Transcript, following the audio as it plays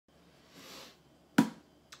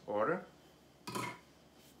Order.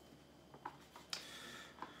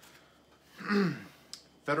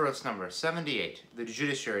 Federalist number 78, the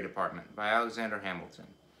Judiciary Department, by Alexander Hamilton.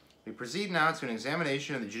 We proceed now to an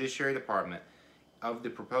examination of the Judiciary Department of the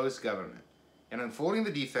proposed government. In unfolding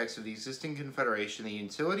the defects of the existing confederation, the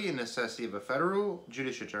utility and necessity of a federal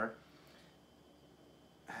judiciary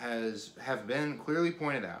have been clearly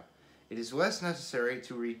pointed out. It is less necessary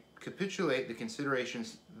to recapitulate the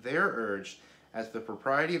considerations there urged, as the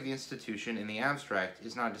propriety of the institution in the abstract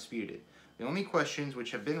is not disputed, the only questions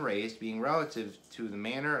which have been raised being relative to the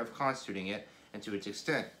manner of constituting it and to its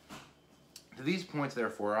extent. To these points,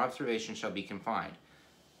 therefore, observation shall be confined.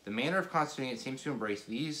 The manner of constituting it seems to embrace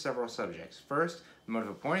these several subjects. First, the mode of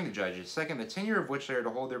appointing the judges. Second, the tenure of which they are to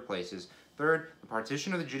hold their places. Third, the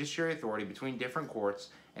partition of the judiciary authority between different courts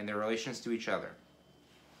and their relations to each other.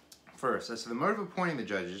 First, as to the mode of appointing the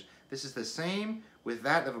judges, this is the same with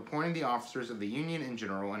that of appointing the officers of the Union in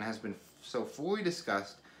general, and has been so fully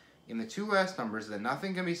discussed in the two last numbers that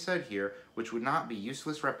nothing can be said here which would not be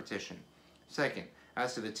useless repetition. Second,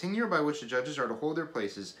 as to the tenure by which the judges are to hold their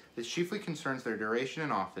places, this chiefly concerns their duration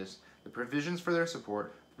in office, the provisions for their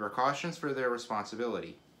support, the precautions for their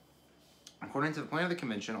responsibility. According to the plan of the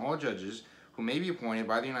Convention, all judges who may be appointed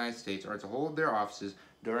by the United States are to hold their offices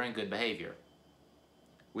during good behavior,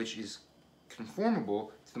 which is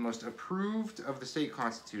conformable to the most approved of the state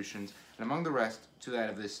constitutions, and among the rest to that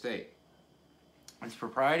of this state. Its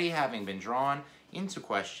propriety having been drawn into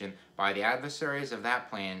question by the adversaries of that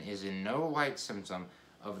plan is in no light symptom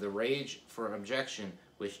of the rage for objection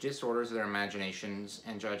which disorders their imaginations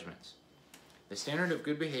and judgments. The standard of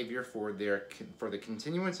good behavior for the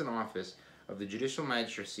continuance in office of the judicial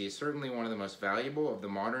magistracy is certainly one of the most valuable of the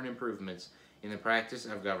modern improvements in the practice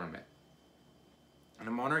of government. In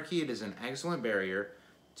a monarchy, it is an excellent barrier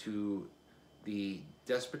to the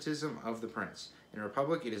despotism of the prince. In a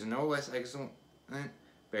republic, it is no less excellent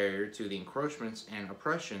barrier to the encroachments and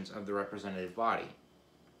oppressions of the representative body.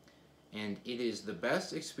 And it is the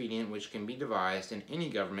best expedient which can be devised in any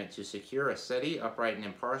government to secure a steady, upright, and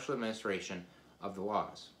impartial administration of the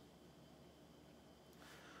laws.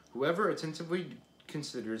 Whoever attentively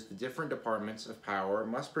considers the different departments of power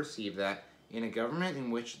must perceive that in a government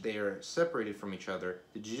in which they are separated from each other,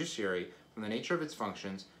 the judiciary, from the nature of its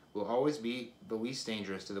functions, will always be the least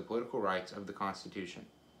dangerous to the political rights of the Constitution,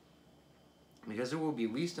 because it will be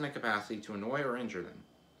least in a capacity to annoy or injure them.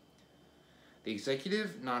 The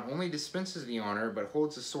executive not only dispenses the honor, but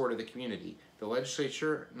holds the sword of the community. The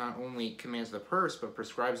legislature not only commands the purse, but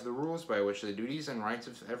prescribes the rules by which the duties and rights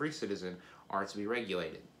of every citizen are to be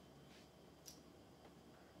regulated.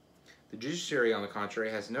 The judiciary, on the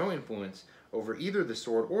contrary, has no influence over either the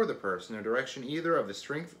sword or the purse, no direction either of the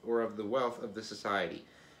strength or of the wealth of the society,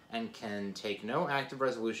 and can take no active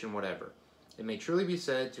resolution whatever. It may truly be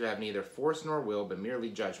said to have neither force nor will, but merely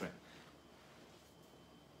judgment,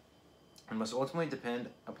 and must ultimately depend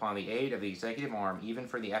upon the aid of the executive arm even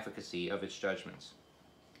for the efficacy of its judgments.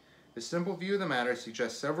 This simple view of the matter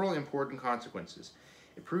suggests several important consequences.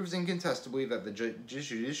 It proves incontestably that the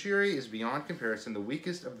judiciary is beyond comparison the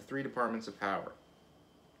weakest of the three departments of power,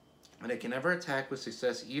 and it can never attack with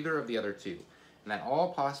success either of the other two, and that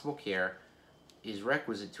all possible care is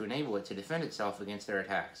requisite to enable it to defend itself against their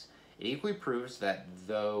attacks. It equally proves that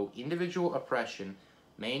though individual oppression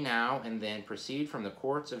may now and then proceed from the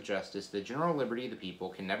courts of justice, the general liberty of the people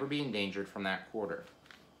can never be endangered from that quarter.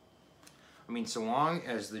 So long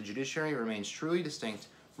as the judiciary remains truly distinct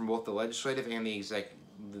from both the legislative and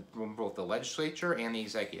from both the legislature and the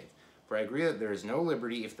executive. For I agree that there is no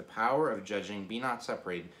liberty if the power of judging be not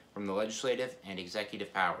separated from the legislative and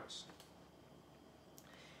executive powers.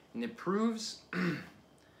 And it proves,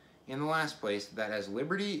 in the last place, that as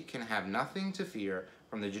liberty can have nothing to fear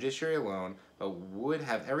from the judiciary alone, but would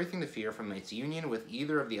have everything to fear from its union with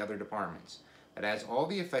either of the other departments, that as all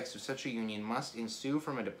the effects of such a union must ensue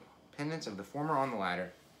from a dependence of the former on the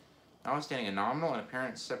latter, notwithstanding a nominal and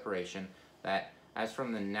apparent separation, that, as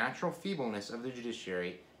from the natural feebleness of the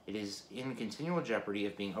judiciary, it is in continual jeopardy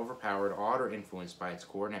of being overpowered, awed, or influenced by its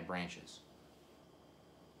coordinate branches.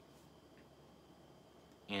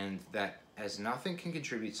 And that, as nothing can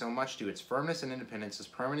contribute so much to its firmness and independence as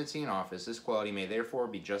permanency in office, this quality may therefore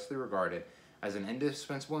be justly regarded as an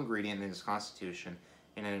indispensable ingredient in its constitution,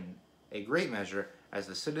 and in a great measure as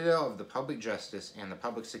the citadel of the public justice and the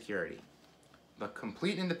public security. The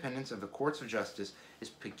complete independence of the courts of justice is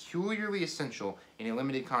peculiarly essential in a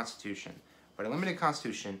limited constitution. By a limited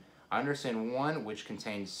constitution, I understand one which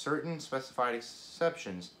contains certain specified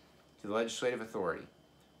exceptions to the legislative authority,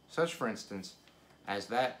 such, for instance, as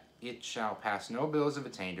that it shall pass no bills of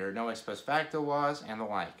attainder, no ex post facto laws, and the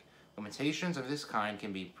like. Limitations of this kind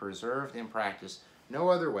can be preserved in practice no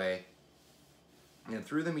other way than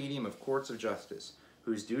through the medium of courts of justice,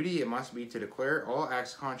 whose duty it must be to declare all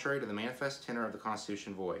acts contrary to the manifest tenor of the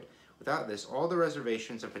Constitution void. Without this, all the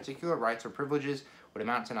reservations of particular rights or privileges would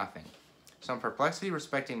amount to nothing. Some perplexity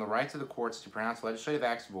respecting the rights of the courts to pronounce legislative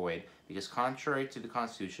acts void, because contrary to the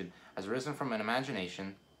Constitution, has arisen from an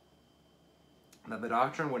imagination that the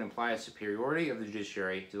doctrine would imply a superiority of the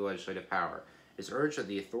judiciary to the legislative power. It is urged that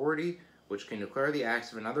the authority which can declare the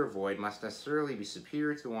acts of another void must necessarily be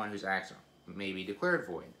superior to the one whose acts may be declared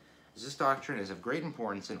void. As this doctrine is of great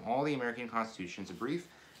importance in all the American constitutions, a brief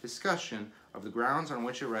discussion of the grounds on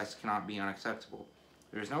which it rests cannot be unacceptable.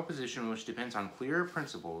 There is no position which depends on clearer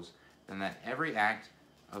principles than that every act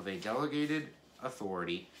of a delegated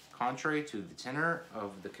authority, contrary to the tenor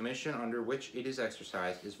of the commission under which it is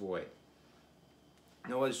exercised, is void.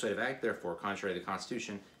 No legislative act, therefore, contrary to the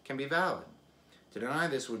Constitution, can be valid. To deny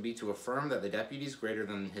this would be to affirm that the deputy is greater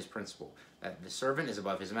than his principal, that the servant is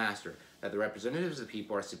above his master, that the representatives of the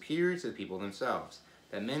people are superior to the people themselves,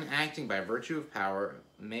 that men acting by virtue of power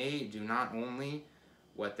may do not only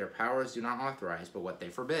what their powers do not authorize, but what they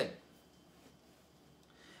forbid.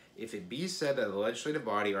 If it be said that the legislative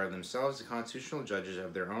body are themselves the constitutional judges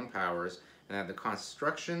of their own powers, and that the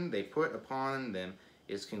construction they put upon them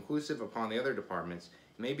is conclusive upon the other departments,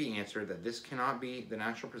 it may be answered that this cannot be the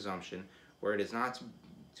natural presumption, where it is not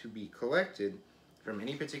to be collected from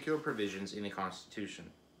any particular provisions in the Constitution.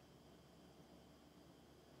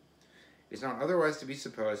 It is not otherwise to be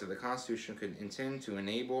supposed that the Constitution could intend to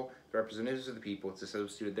enable the representatives of the people to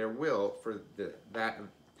substitute their will for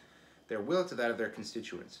their will to that of their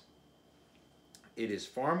constituents. It is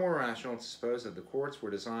far more rational to suppose that the courts were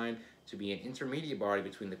designed to be an intermediate body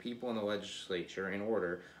between the people and the legislature in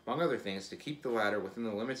order, among other things, to keep the latter within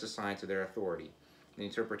the limits assigned to their authority. The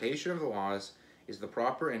interpretation of the laws is the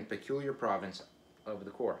proper and peculiar province of the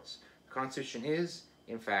courts. The Constitution is,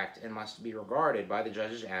 in fact, and must be regarded by the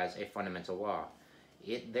judges as a fundamental law.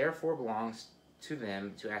 It therefore belongs to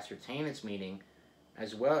them to ascertain its meaning,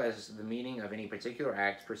 as well as the meaning of any particular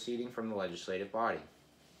act proceeding from the legislative body.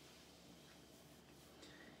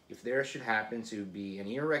 If there should happen to be an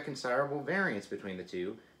irreconcilable variance between the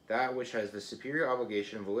two, that which has the superior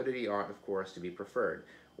obligation and validity ought, of course, to be preferred.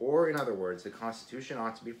 Or, in other words, the Constitution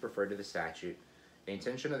ought to be preferred to the statute, the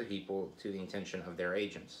intention of the people to the intention of their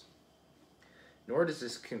agents. Nor does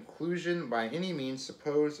this conclusion by any means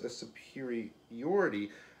suppose a superiority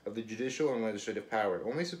of the judicial and legislative power. It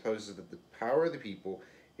only supposes that the power of the people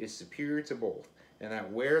is superior to both, and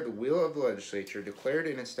that where the will of the legislature, declared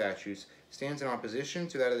in its statutes, stands in opposition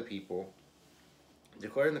to that of the people,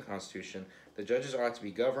 declared in the Constitution, the judges ought to be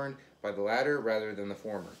governed by the latter rather than the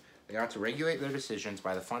former. They ought to regulate their decisions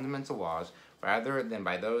by the fundamental laws rather than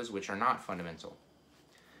by those which are not fundamental.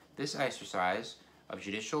 This exercise of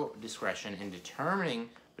judicial discretion in determining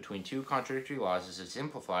between two contradictory laws is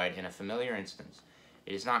exemplified in a familiar instance.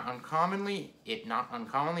 It not uncommonly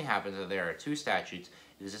happens that there are two statutes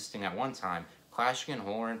existing at one time, clashing in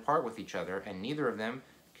whole or in part with each other, and neither of them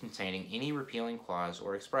containing any repealing clause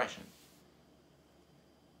or expression.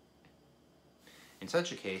 In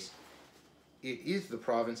such a case, it is the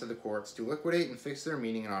province of the courts to liquidate and fix their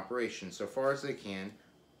meaning and operation, so far as they can,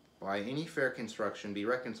 by any fair construction, be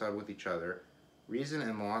reconciled with each other. Reason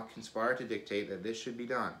and law conspire to dictate that this should be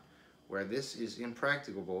done. Where this is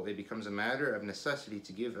impracticable, it becomes a matter of necessity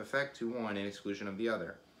to give effect to one in exclusion of the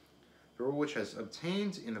other. The rule which has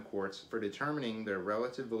obtained in the courts for determining their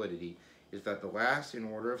relative validity is that the last in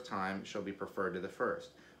order of time shall be preferred to the first.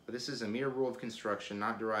 But this is a mere rule of construction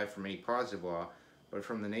not derived from any positive law, but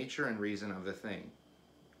from the nature and reason of the thing.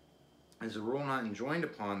 It is a rule not enjoined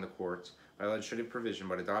upon the courts by legislative provision,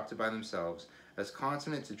 but adopted by themselves as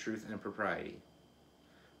consonant to truth and propriety,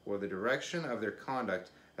 or the direction of their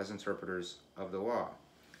conduct as interpreters of the law.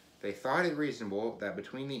 They thought it reasonable that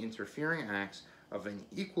between the interfering acts of an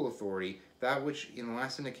equal authority, that which in the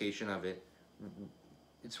last indication of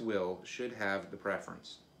its will should have the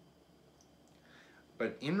preference.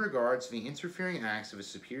 But in regard to the interfering acts of a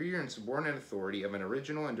superior and subordinate authority of an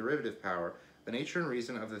original and derivative power, the nature and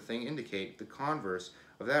reason of the thing indicate the converse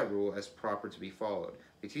of that rule as proper to be followed.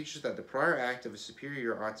 They teach us that the prior act of a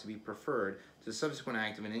superior ought to be preferred to the subsequent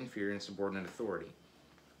act of an inferior and subordinate authority,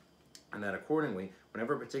 and that accordingly,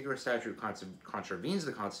 whenever a particular statute contravenes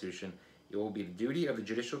the Constitution, it will be the duty of the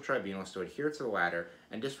judicial tribunals to adhere to the latter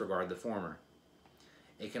and disregard the former.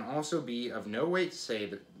 It can also be of no weight to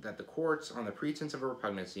say that the courts, on the pretense of a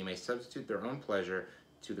repugnancy, may substitute their own pleasure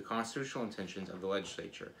to the constitutional intentions of the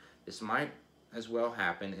legislature. This might as well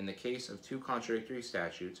happen in the case of two contradictory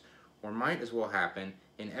statutes, or might as well happen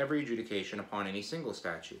in every adjudication upon any single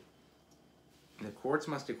statute. The courts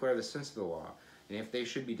must declare the sense of the law, and if they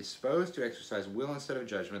should be disposed to exercise will instead of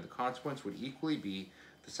judgment, the consequence would equally be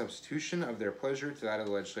the substitution of their pleasure to that of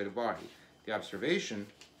the legislative body. The observation,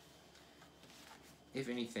 if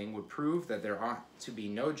anything, would prove that there ought to be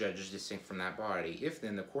no judges distinct from that body. If,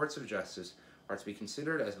 then, the courts of justice are to be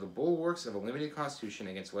considered as the bulwarks of a limited constitution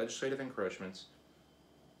against legislative encroachments,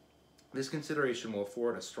 this consideration will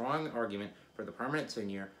afford a strong argument for the permanent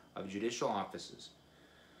tenure of judicial offices,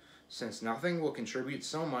 since nothing will contribute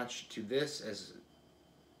so much to this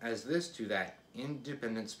as this to that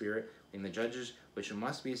independent spirit in the judges which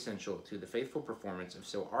must be essential to the faithful performance of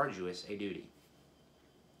so arduous a duty.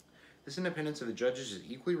 This independence of the judges is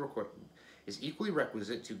equally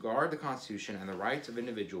requisite to guard the Constitution and the rights of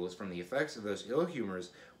individuals from the effects of those ill humors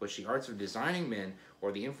which the arts of designing men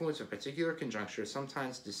or the influence of particular conjunctures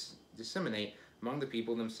sometimes disseminate among the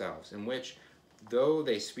people themselves, in which, though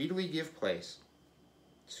they speedily give place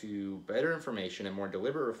to better information and more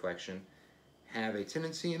deliberate reflection, have a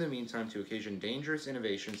tendency in the meantime to occasion dangerous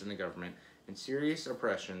innovations in the government and serious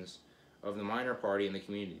oppressions of the minor party in the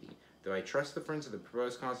community. Though I trust the friends of the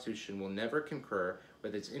proposed Constitution will never concur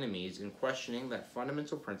with its enemies in questioning that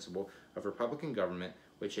fundamental principle of republican government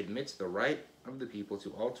which admits the right of the people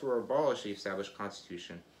to alter or abolish the established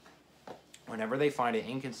Constitution whenever they find it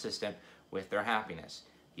inconsistent with their happiness.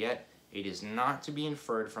 Yet it is not to be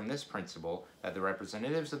inferred from this principle that the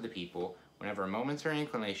representatives of the people, whenever a momentary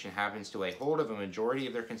inclination happens to lay hold of a majority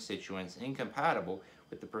of their constituents incompatible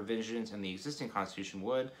with the provisions in the existing Constitution,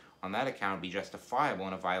 would, on that account, be justifiable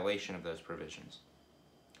in a violation of those provisions,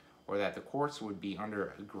 or that the courts would be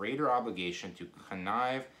under a greater obligation to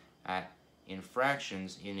connive at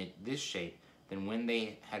infractions in this shape than when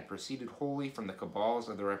they had proceeded wholly from the cabals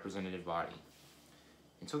of the representative body.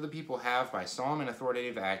 Until the people have, by solemn and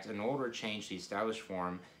authoritative act, annulled or changed the established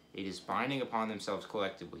form, it is binding upon themselves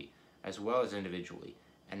collectively, as well as individually,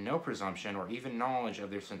 and no presumption or even knowledge of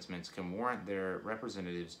their sentiments can warrant their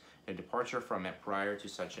representatives a departure from it prior to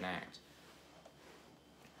such an act.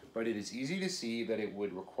 But it is easy to see that it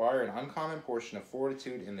would require an uncommon portion of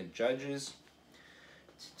fortitude in the judges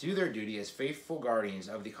to do their duty as faithful guardians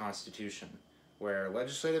of the Constitution, where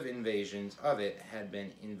legislative invasions of it had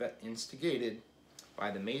been instigated by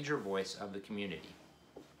the major voice of the community.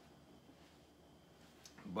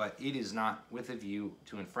 But it is not with a view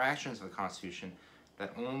to infractions of the Constitution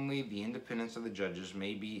that only the independence of the judges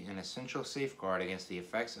may be an essential safeguard against the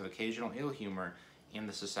effects of occasional ill humor in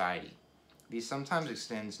the society. These sometimes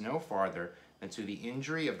extends no farther than to the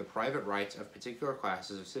injury of the private rights of particular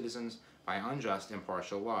classes of citizens by unjust and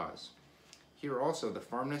partial laws. Here also the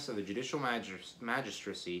firmness of the judicial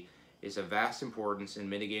magistracy is of vast importance in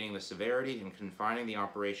mitigating the severity and confining the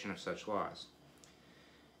operation of such laws.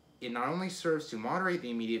 It not only serves to moderate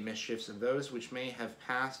the immediate mischiefs of those which may have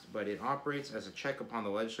passed, but it operates as a check upon the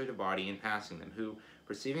legislative body in passing them, who,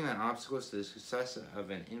 perceiving that obstacles to the success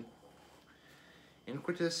of an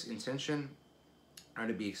iniquitous intention are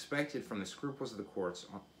to be expected from the scruples of the courts,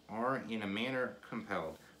 are in a manner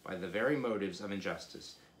compelled, by the very motives of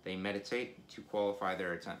injustice, they meditate to qualify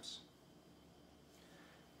their attempts.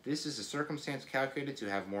 This is a circumstance calculated to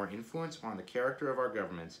have more influence upon the character of our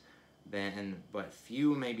governments than but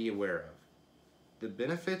few may be aware of. The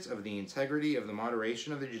benefits of the integrity of the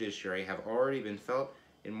moderation of the judiciary have already been felt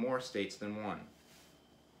in more states than one.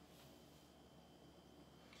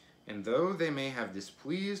 And though they may have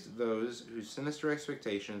displeased those whose sinister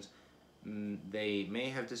expectations they may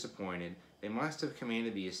have disappointed, they must have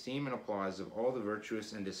commanded the esteem and applause of all the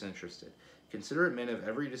virtuous and disinterested. Considerate men of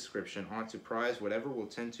every description ought to prize whatever will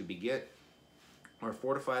tend to beget or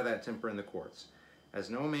fortify that temper in the courts, as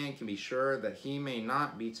no man can be sure that he may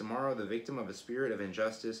not be tomorrow the victim of a spirit of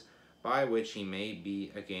injustice by which he may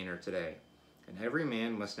be a gainer today. And every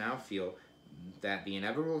man must now feel that the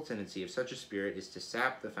inevitable tendency of such a spirit is to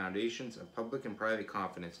sap the foundations of public and private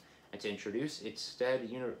confidence and to introduce in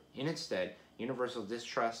its stead universal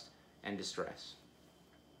distrust and distress.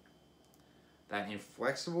 That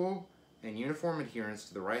inflexible and uniform adherence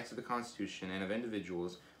to the rights of the Constitution and of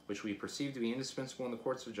individuals, which we perceive to be indispensable in the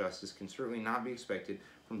courts of justice, can certainly not be expected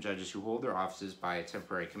from judges who hold their offices by a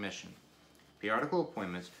temporary commission. Periodical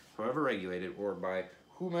appointments, however regulated or by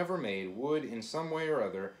whomever made, would in some way or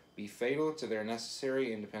other be fatal to their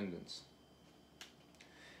necessary independence.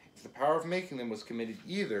 If the power of making them was committed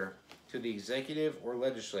either to the executive or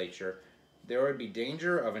legislature, there would be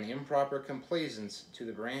danger of an improper complaisance to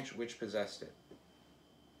the branch which possessed it.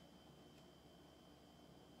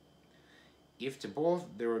 If to both,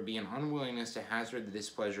 there would be an unwillingness to hazard the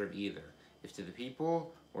displeasure of either. If to the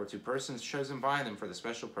people, or to persons chosen by them for the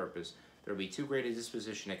special purpose, there would be too great a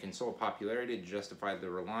disposition to consult popularity to justify the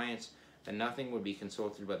reliance that nothing would be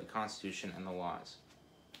consulted but the Constitution and the laws.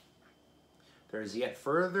 There is yet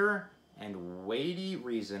further and weighty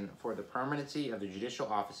reason for the permanency of the judicial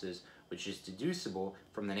offices, which is deducible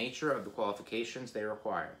from the nature of the qualifications they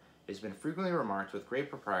require. It has been frequently remarked with great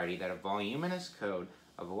propriety that a voluminous code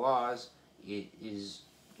of laws is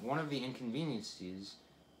one of the inconveniences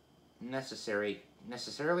necessarily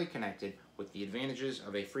connected with the advantages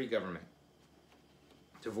of a free government.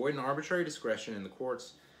 To avoid an arbitrary discretion in the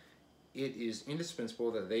courts, it is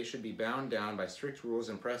indispensable that they should be bound down by strict rules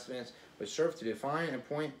and precedents which serve to define and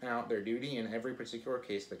point out their duty in every particular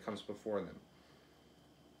case that comes before them.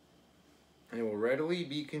 And it will readily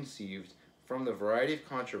be conceived from the variety of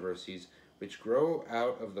controversies which grow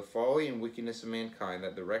out of the folly and wickedness of mankind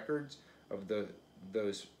that the records of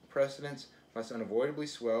those precedents must unavoidably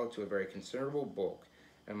swell to a very considerable bulk,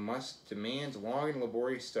 and must demand long and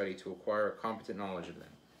laborious study to acquire a competent knowledge of them.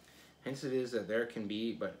 Hence it is that there can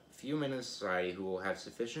be but few men in society who will have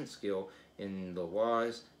sufficient skill in the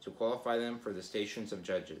laws to qualify them for the stations of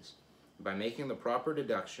judges. By making the proper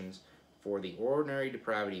deductions for the ordinary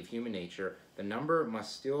depravity of human nature, the number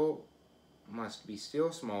must be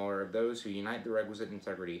still smaller of those who unite the requisite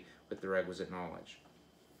integrity with the requisite knowledge.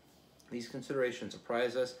 These considerations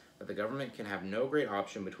apprise us that the government can have no great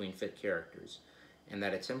option between fit characters, and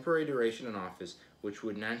that a temporary duration in office, which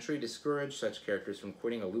would naturally discourage such characters from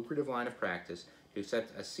quitting a lucrative line of practice to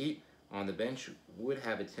accept a seat on the bench, would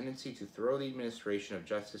have a tendency to throw the administration of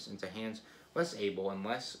justice into hands less able and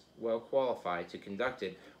less well qualified to conduct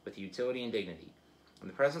it with utility and dignity. In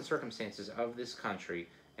the present circumstances of this country,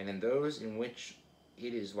 and in those in which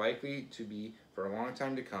it is likely to be for a long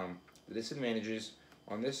time to come, the disadvantages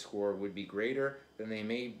on this score would be greater than they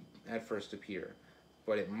may at first appear.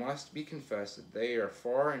 But it must be confessed that they are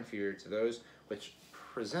far inferior to those which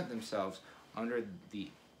present themselves under the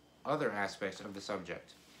other aspects of the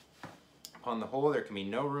subject. Upon the whole, there can be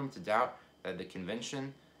no room to doubt that the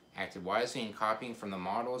Convention acted wisely in copying from the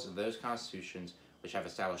models of those constitutions which have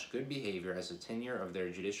established good behavior as a tenure of their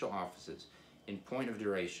judicial offices in point of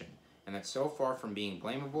duration, and that so far from being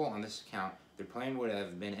blamable on this account, their plan would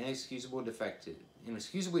have been inexcusably defective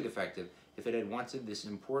if it had wanted this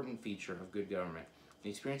important feature of good government. The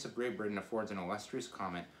experience of Great Britain affords an illustrious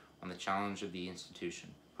comment on the challenge of the institution.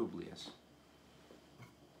 Publius.